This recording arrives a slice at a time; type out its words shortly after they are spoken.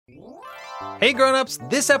Hey grown-ups,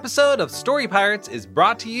 this episode of Story Pirates is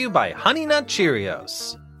brought to you by Honey Nut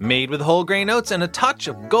Cheerios. Made with whole grain oats and a touch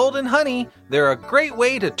of golden honey, they're a great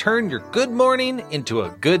way to turn your good morning into a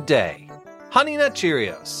good day. Honey Nut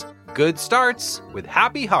Cheerios. Good starts with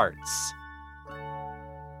happy hearts.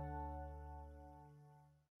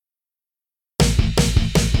 Story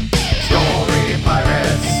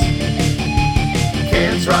Pirates.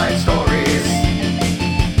 Kids write stories.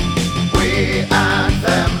 We act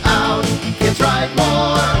them out. Kids write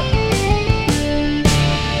more.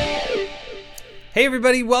 Hey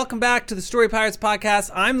everybody, welcome back to the Story Pirates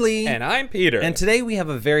podcast. I'm Lee. And I'm Peter. And today we have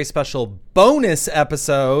a very special bonus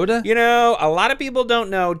episode. You know, a lot of people don't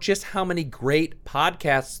know just how many great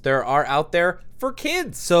podcasts there are out there for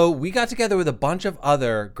kids. So we got together with a bunch of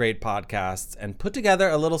other great podcasts and put together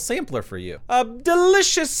a little sampler for you. A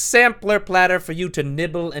delicious sampler platter for you to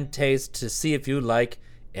nibble and taste to see if you like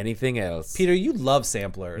anything else. Peter, you love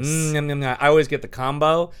samplers. I always get the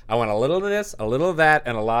combo. I want a little of this, a little of that,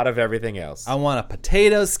 and a lot of everything else. I want a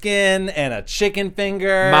potato skin and a chicken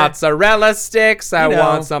finger. Mozzarella sticks. I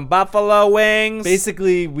want some buffalo wings.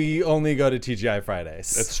 Basically, we only go to TGI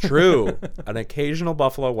Fridays. It's true. An occasional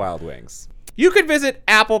Buffalo Wild Wings. You can visit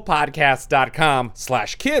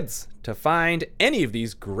applepodcast.com/kids to find any of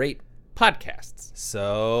these great podcasts.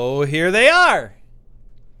 So here they are.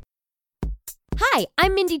 Hi,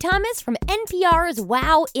 I'm Mindy Thomas from NPR's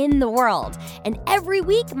Wow in the World. And every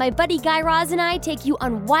week, my buddy Guy Raz and I take you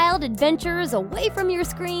on wild adventures away from your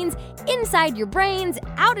screens, inside your brains,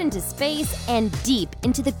 out into space, and deep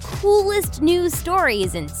into the coolest news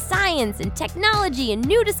stories in science and technology and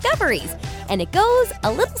new discoveries. And it goes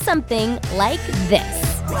a little something like this.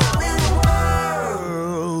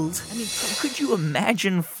 I mean, could you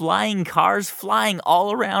imagine flying cars flying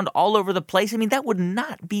all around, all over the place? I mean, that would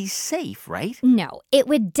not be safe, right? No, it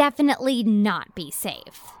would definitely not be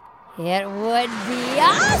safe. It would be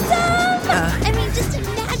awesome! I mean, just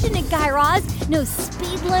imagine it, Guy Raz. No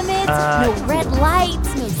speed limits, no red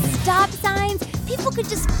lights, no stop signs. People could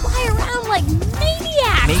just fly around like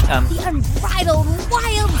maniacs. The unbridled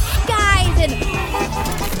wild skies and...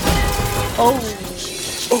 Oh,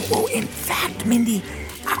 in fact, Mindy,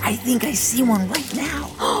 I think I see one right now.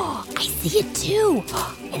 I see it too.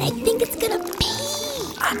 And I think it's gonna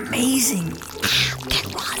pee. Amazing. Guy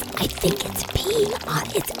Raz, I think it's peeing on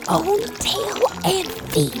its own tail and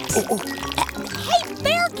feet. Hey,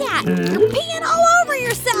 Bearcat, you're peeing all over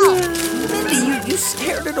yourself. Mindy, you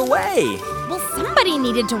scared it away. Well, somebody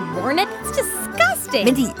needed to warn it. It's disgusting.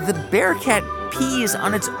 Mindy, the bearcat pees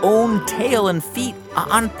on its own tail and feet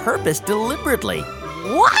on purpose, deliberately.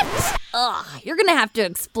 What? Ugh, you're gonna have to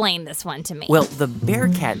explain this one to me. Well, the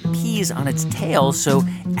bearcat pees on its tail, so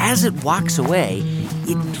as it walks away,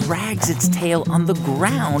 it drags its tail on the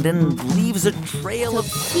ground and leaves a trail of...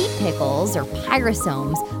 sea pickles, or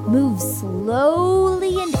pyrosomes, move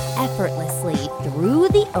slowly and effortlessly through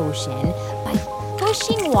the ocean by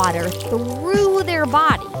pushing water through their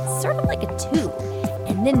bodies, sort of like a tube.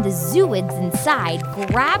 And then the zooids inside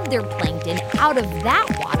grab their plankton out of that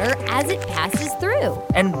water as it passes through.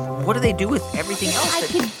 And what do they do with everything else? I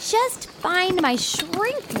could just find my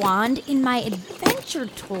shrink wand in my adventure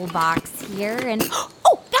toolbox here and...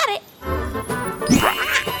 Oh, got it!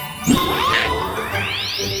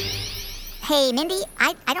 Hey, Mindy,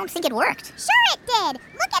 I don't think it worked. Sure it did!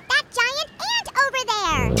 Look at that giant ant over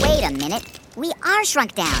there! Wait a minute. We are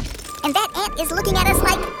shrunk down. And that ant is looking at us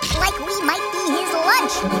like we might be his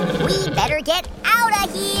lunch. We better get out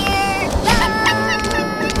of here!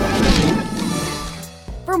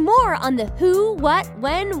 For more on the who, what,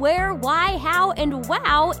 when, where, why, how, and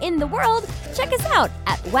wow in the world, check us out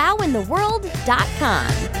at wowintheworld.com.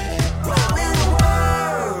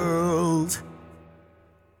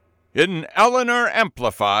 In Eleanor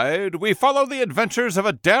Amplified, we follow the adventures of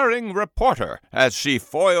a daring reporter as she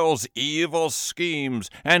foils evil schemes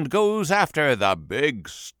and goes after the big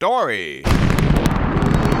story.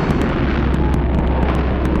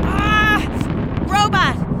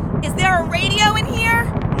 Robot! Is there a radio in here?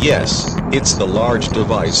 Yes, it's the large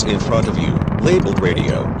device in front of you, labeled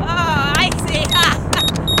radio. Oh, I see.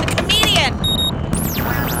 A comedian.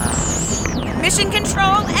 Mission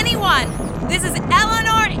control, anyone? This is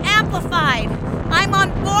Eleanor Amplified. I'm on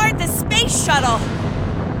board the space shuttle.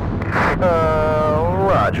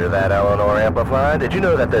 Roger that, Eleanor Amplified. Did you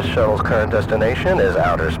know that this shuttle's current destination is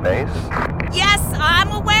outer space? Yes,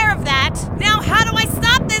 I'm aware of that. Now, how do I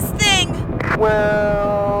stop this thing?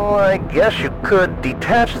 Well, I guess you could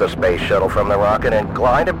detach the space shuttle from the rocket and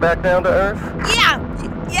glide it back down to Earth.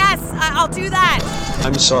 Yes, I'll do that.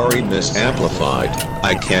 I'm sorry, Miss Amplified.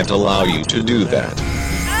 I can't allow you to do that.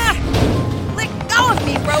 Let go of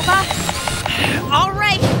me, robot. All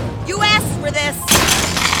right, you asked for this.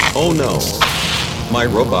 Oh no. My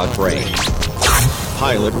robot brain.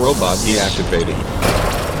 Pilot robot deactivated.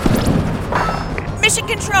 Mission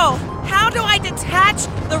Control, how do I detach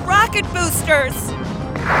the rocket boosters?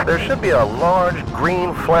 There should be a large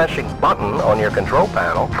green flashing button on your control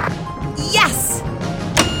panel. Yes!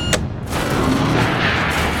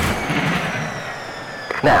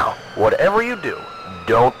 Now, whatever you do,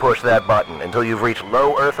 don't push that button until you've reached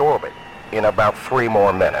low Earth orbit in about 3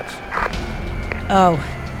 more minutes. Oh.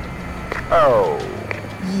 Oh.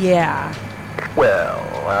 Yeah.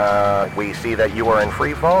 Well, we see that you are in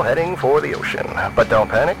free fall heading for the ocean. But don't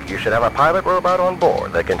panic, you should have a pilot robot on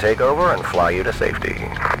board that can take over and fly you to safety.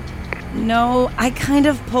 No, I kind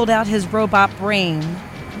of pulled out his robot brain.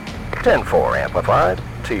 10-4 amplified.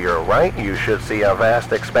 To your right, you should see a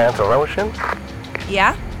vast expanse of ocean.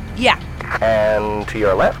 Yeah? Yeah. And to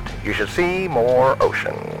your left, you should see more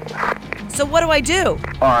ocean. So what do I do?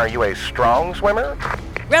 Are you a strong swimmer?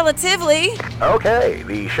 Relatively. Okay,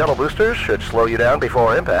 the shuttle boosters should slow you down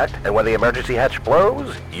before impact, and when the emergency hatch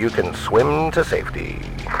blows, you can swim to safety.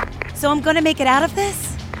 So I'm gonna make it out of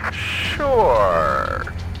this? Sure.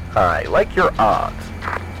 I like your odds.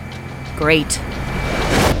 Great.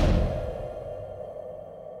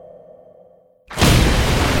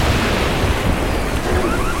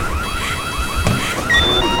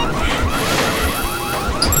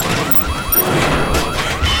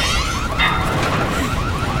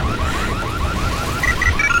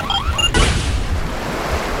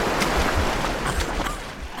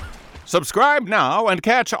 Subscribe now and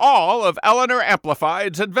catch all of Eleanor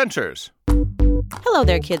Amplified's adventures. Hello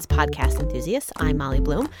there, kids podcast enthusiasts. I'm Molly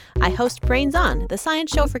Bloom. I host Brains On, the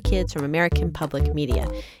science show for kids from American Public Media.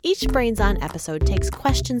 Each Brains On episode takes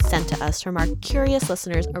questions sent to us from our curious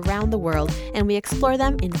listeners around the world, and we explore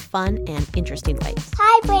them in fun and interesting ways.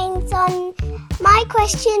 Hi, Brains On. My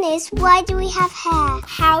question is, why do we have hair?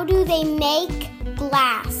 How do they make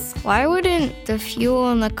glass? Why wouldn't the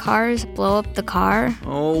fuel in the cars blow up the car?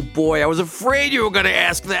 Oh boy, I was afraid you were going to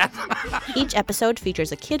ask that. Each episode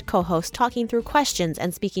features a kid co-host talking through questions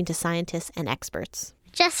and speaking to scientists and experts.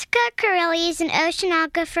 Jessica Corelli is an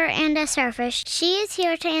oceanographer and a surfer. She is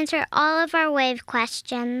here to answer all of our wave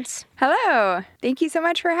questions. Hello. Thank you so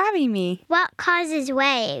much for having me. What causes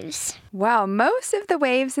waves? Well, most of the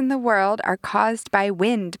waves in the world are caused by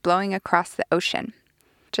wind blowing across the ocean.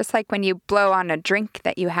 Just like when you blow on a drink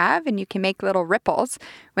that you have and you can make little ripples,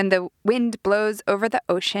 when the wind blows over the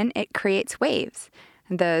ocean, it creates waves.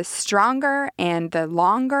 The stronger and the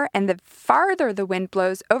longer and the farther the wind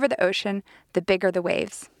blows over the ocean, the bigger the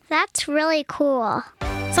waves. That's really cool.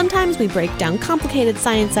 Sometimes we break down complicated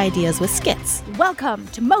science ideas with skits. Welcome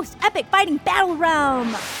to Most Epic Fighting Battle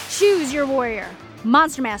Realm. Choose your warrior.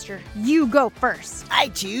 Monster Master, you go first. I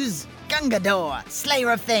choose Gungador,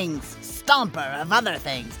 Slayer of Things, Stomper of Other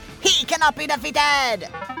Things. He cannot be defeated!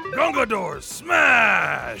 Gungador,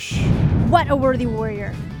 smash! What a worthy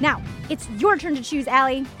warrior. Now, it's your turn to choose,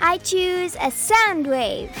 Allie. I choose a sound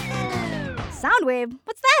wave. Sound wave?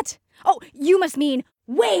 What's that? Oh, you must mean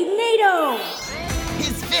Wave NATO!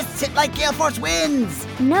 His fists hit like gale force winds!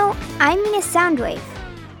 No, I mean a sound wave.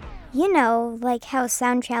 You know, like how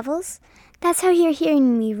sound travels. That's how you're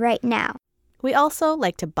hearing me right now. We also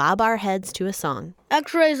like to bob our heads to a song.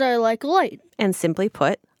 X-rays are like light. And simply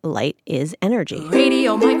put, light is energy.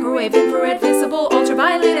 Radio, microwave, infrared, visible,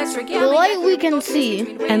 ultraviolet, X-ray, gamma. The light we can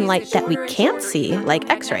see. And light that we can't see, like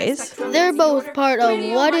X-rays. They're both part of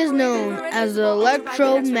what is known as the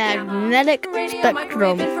electromagnetic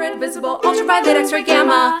spectrum. Infrared, visible, ultraviolet, X-ray,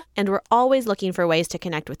 gamma. And we're always looking for ways to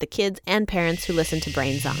connect with the kids and parents who listen to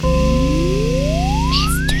Brains On.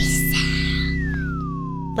 Mystery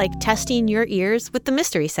sound. Like testing your ears with the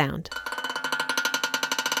mystery sound.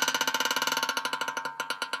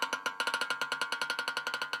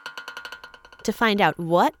 To find out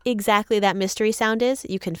what exactly that mystery sound is,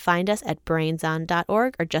 you can find us at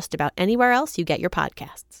brainson.org or just about anywhere else you get your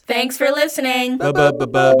podcasts. Thanks for listening.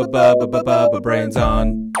 Brains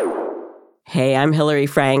On. Hey, I'm Hillary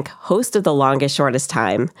Frank, host of The Longest Shortest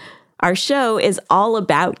Time. Our show is all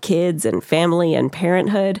about kids and family and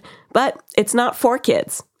parenthood, but it's not for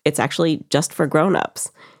kids. It's actually just for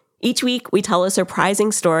grown-ups. Each week, we tell a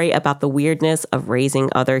surprising story about the weirdness of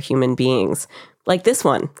raising other human beings. Like this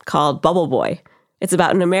one, called Bubble Boy. It's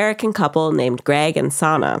about an American couple named Greg and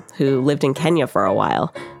Sana, who lived in Kenya for a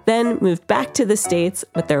while, then moved back to the States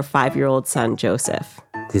with their 5-year-old son, Joseph.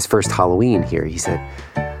 His first Halloween here, he said,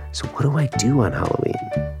 "So what do I do on Halloween?"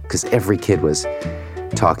 Because every kid was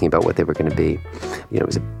talking about what they were going to be. It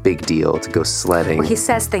was a big deal to go sledding. Well, he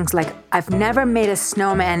says things like, I've never made a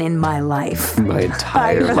snowman in my life. My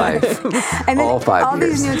entire life. And then all 5 all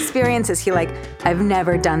years. these new experiences, I've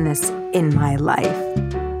never done this in my life.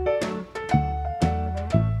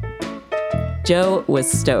 Joe was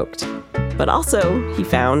stoked. But also, he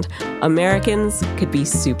found, Americans could be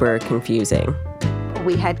super confusing.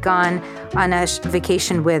 We had gone on a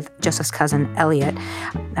vacation with Joseph's cousin, Elliot,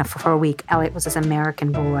 for a week. Elliot was this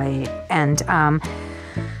American boy, and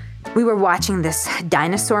we were watching this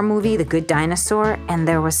dinosaur movie, The Good Dinosaur, and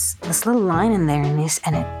there was this little line in there,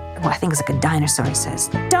 I think it's like a dinosaur. He says,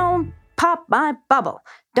 "Don't pop my bubble.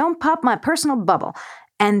 Don't pop my personal bubble."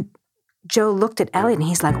 And Joe looked at Elliot, and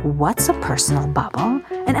he's like, "What's a personal bubble?"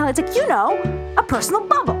 And Elliot's like, a personal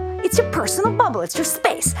bubble. It's your personal bubble. It's your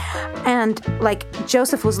space. And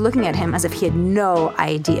Joseph was looking at him as if he had no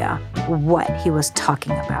idea what he was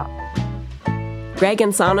talking about. Greg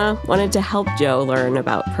and Sana wanted to help Joe learn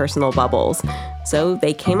about personal bubbles, so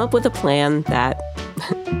they came up with a plan that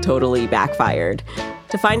totally backfired.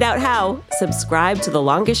 To find out how, subscribe to The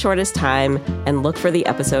Longest Shortest Time and look for the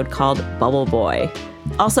episode called Bubble Boy.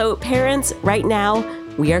 Also, parents, right now,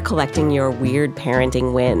 we are collecting your weird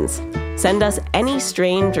parenting wins. Send us any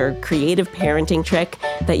strange or creative parenting trick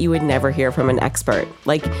that you would never hear from an expert,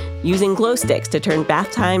 like using glow sticks to turn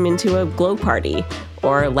bath time into a glow party,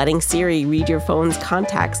 or letting Siri read your phone's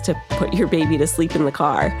contacts to put your baby to sleep in the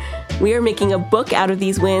car. We are making a book out of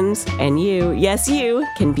these wins, and you, yes you,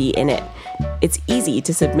 can be in it. It's easy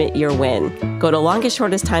to submit your win. Go to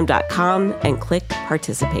longestshortesttime.com and click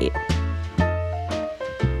participate.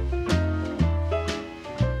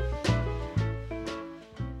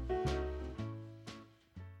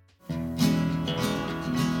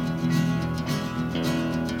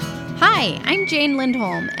 Hi, I'm Jane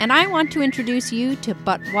Lindholm, and I want to introduce you to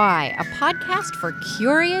But Why, a podcast for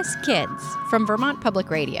curious kids from Vermont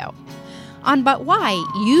Public Radio. On But Why,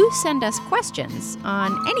 you send us questions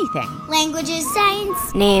on anything. Languages,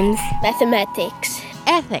 science, names, mathematics,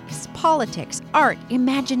 Ethics, politics, art,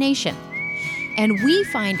 imagination. And we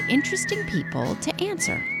find interesting people to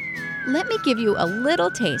answer. Let me give you a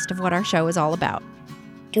little taste of what our show is all about.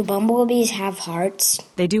 Do bumblebees have hearts?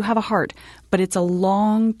 They do have a heart, but it's a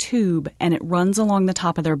long tube, and it runs along the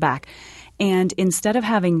top of their back. And instead of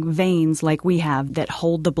having veins like we have that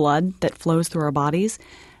hold the blood that flows through our bodies,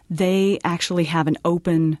 they actually have an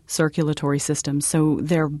open circulatory system, so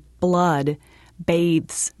their blood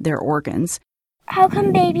bathes their organs. How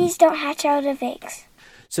come babies don't hatch out of eggs?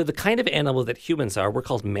 So the kind of animal that humans are, we're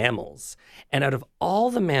called mammals. And out of all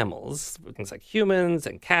the mammals, things like humans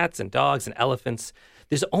and cats and dogs and elephants,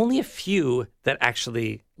 there's only a few that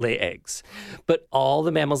actually lay eggs. But all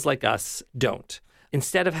the mammals like us don't.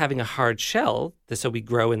 Instead of having a hard shell, so we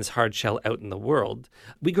grow in this hard shell out in the world,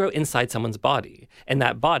 we grow inside someone's body. And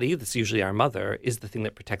that body, that's usually our mother, is the thing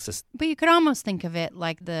that protects us. But you could almost think of it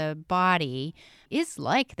like the body is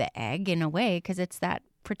like the egg in a way, because it's that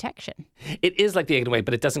protection. It is like the egg in a way,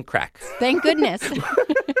 but it doesn't crack. Thank goodness.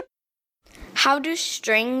 How do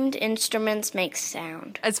stringed instruments make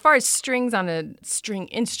sound? As far as strings on a string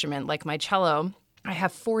instrument, like my cello, I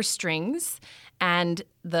have 4 strings, and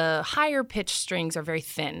the higher pitched strings are very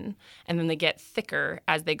thin, and then they get thicker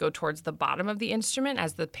as they go towards the bottom of the instrument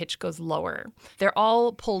as the pitch goes lower. They're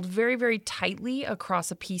all pulled very, very tightly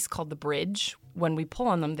across a piece called the bridge. When we pull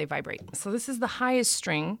on them, they vibrate. So this is the highest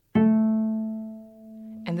string,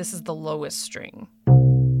 and this is the lowest string.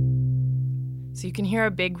 So you can hear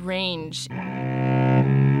a big range.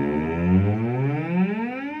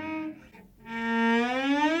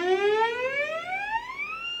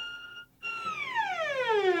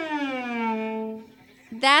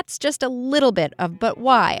 That's just a little bit of But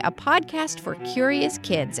Why, a podcast for curious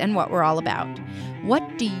kids and what we're all about. What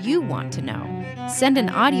do you want to know? Send an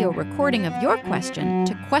audio recording of your question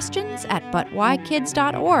to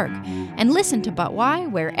questions@butwhykids.org and listen to But Why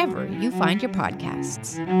wherever you find your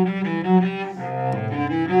podcasts.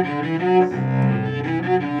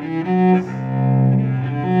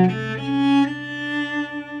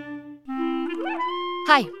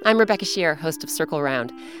 Hi, I'm Rebecca Shear, host of Circle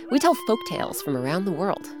Around. We tell folk tales from around the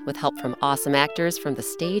world with help from awesome actors from the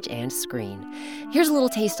stage and screen. Here's a little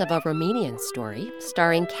taste of a Romanian story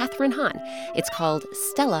starring Catherine Hahn. It's called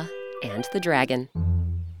Stella and the Dragon.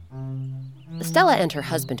 Stella and her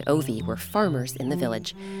husband Ovi were farmers in the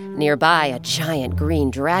village. Nearby, a giant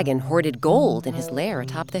green dragon hoarded gold in his lair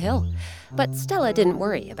atop the hill. But Stella didn't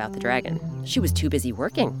worry about the dragon. She was too busy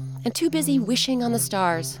working and too busy wishing on the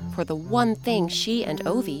stars for the one thing she and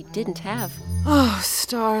Ovi didn't have. Oh,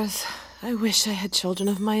 stars. I wish I had children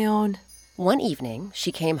of my own. One evening,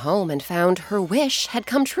 she came home and found her wish had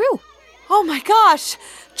come true. Oh my gosh!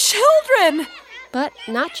 Children! But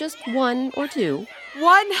not just one or two.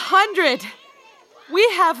 100! We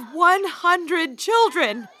have 100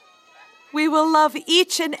 children! We will love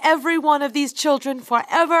each and every one of these children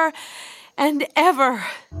forever and ever.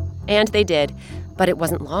 And they did, but it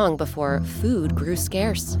wasn't long before food grew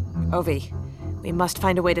scarce. Ovi, we must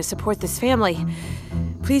find a way to support this family.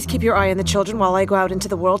 Please keep your eye on the children while I go out into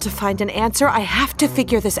the world to find an answer. I have to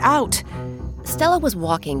figure this out. Stella was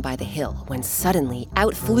walking by the hill when suddenly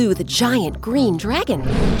out flew the giant green dragon.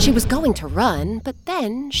 She was going to run, but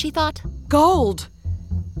then she thought, gold!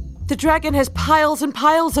 The dragon has piles and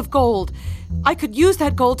piles of gold. I could use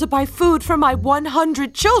that gold to buy food for my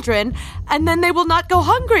 100 children, and then they will not go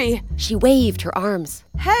hungry. She waved her arms.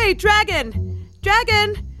 Hey, dragon!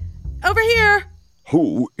 Dragon! Over here!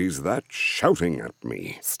 Who is that shouting at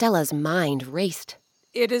me? Stella's mind raced.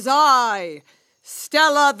 It is I,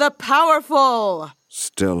 Stella the Powerful.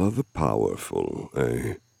 Stella the Powerful,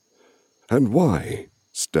 eh? And why,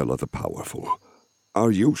 Stella the Powerful,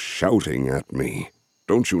 are you shouting at me?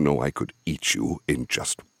 Don't you know I could eat you in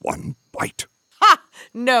just one bite? Ha!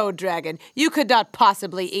 No, dragon, you could not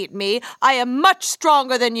possibly eat me. I am much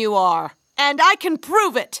stronger than you are, and I can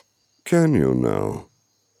prove it. Can you now?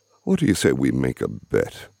 What do you say we make a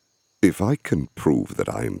bet? If I can prove that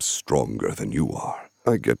I am stronger than you are,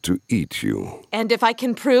 I get to eat you. And if I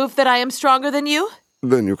can prove that I am stronger than you?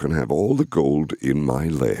 Then you can have all the gold in my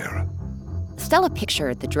lair. Stella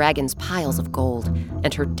pictured the dragon's piles of gold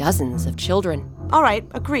and her dozens of children. All right,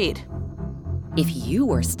 agreed. If you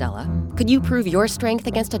were Stella, could you prove your strength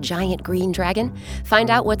against a giant green dragon?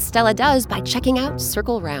 Find out what Stella does by checking out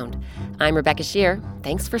Circle Round. I'm Rebecca Shear.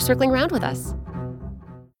 Thanks for circling around with us.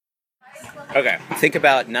 Okay, think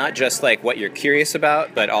about not just like what you're curious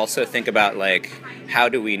about, but also think about like, how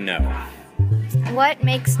do we know? What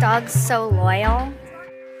makes dogs so loyal?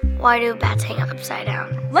 Why do bats hang upside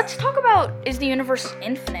down? Let's talk about, is the universe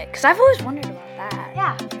infinite? Because I've always wondered about that.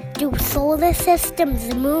 Yeah. Do solar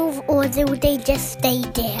systems move or do they just stay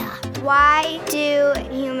there? Why do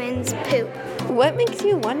humans poop? What makes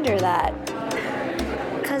you wonder that?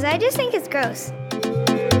 Because I just think it's gross.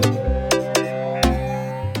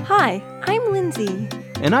 Hi, I'm Lindsay.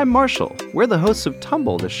 And I'm Marshall. We're the hosts of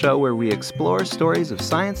Tumble, the show where we explore stories of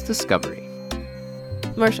science discovery.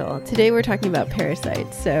 Marshall, today we're talking about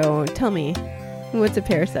parasites, so tell me, what's a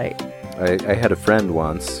parasite? I had a friend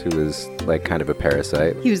once who was like kind of a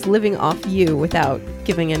parasite. He was living off you without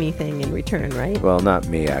giving anything in return, right? Well, not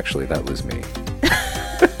me, actually. That was me.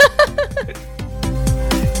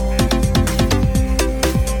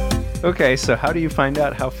 Okay, so how do you find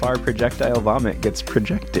out how far projectile vomit gets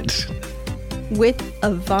projected? With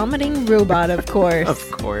a vomiting robot, of course. Of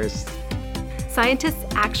course. Scientists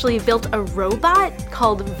actually built a robot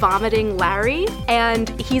called Vomiting Larry, and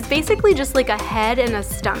he's basically just like a head and a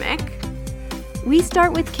stomach. We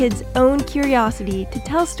start with kids' own curiosity to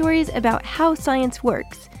tell stories about how science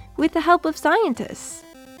works, with the help of scientists.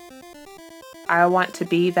 I want to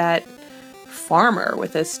be that farmer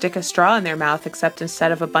with a stick of straw in their mouth, except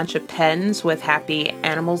instead of a bunch of pens with happy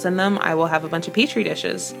animals in them, I will have a bunch of petri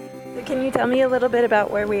dishes. Can you tell me a little bit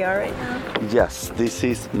about where we are right now? Yes, this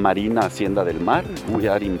is Marina Hacienda del Mar. We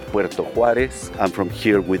are in Puerto Juarez, and from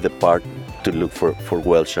here we depart to look for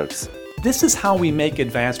whale sharks. This is how we make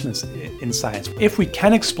advancements in science. If we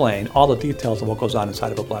can explain all the details of what goes on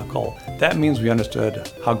inside of a black hole, that means we understood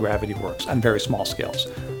how gravity works on very small scales.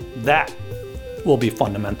 That will be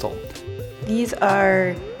fundamental. These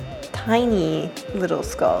are tiny little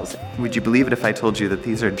skulls. Would you believe it if I told you that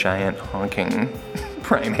these are giant honking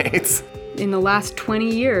primates? In the last 20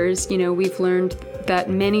 years, we've learned that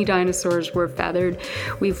many dinosaurs were feathered.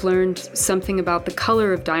 We've learned something about the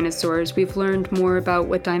color of dinosaurs. We've learned more about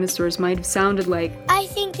what dinosaurs might have sounded like. I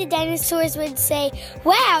think the dinosaurs would say,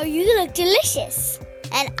 "Wow, you look delicious."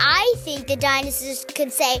 And I think the dinosaurs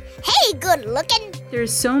could say, "Hey, good looking."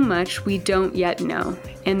 There's so much we don't yet know,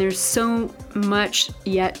 and there's so much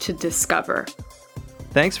yet to discover.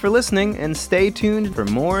 Thanks for listening, and stay tuned for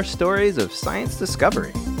more stories of science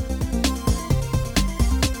discovery.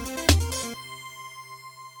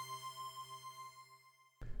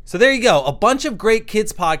 So there you go, a bunch of great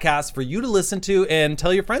kids podcasts for you to listen to and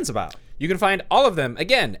tell your friends about. You can find all of them,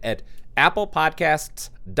 again, at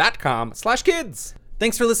applepodcasts.com/kids.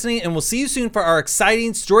 Thanks for listening, and we'll see you soon for our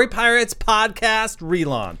exciting Story Pirates podcast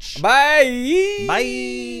relaunch. Bye!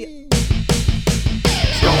 Bye!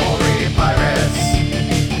 Story Pirates.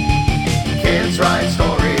 Kids write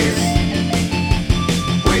stories.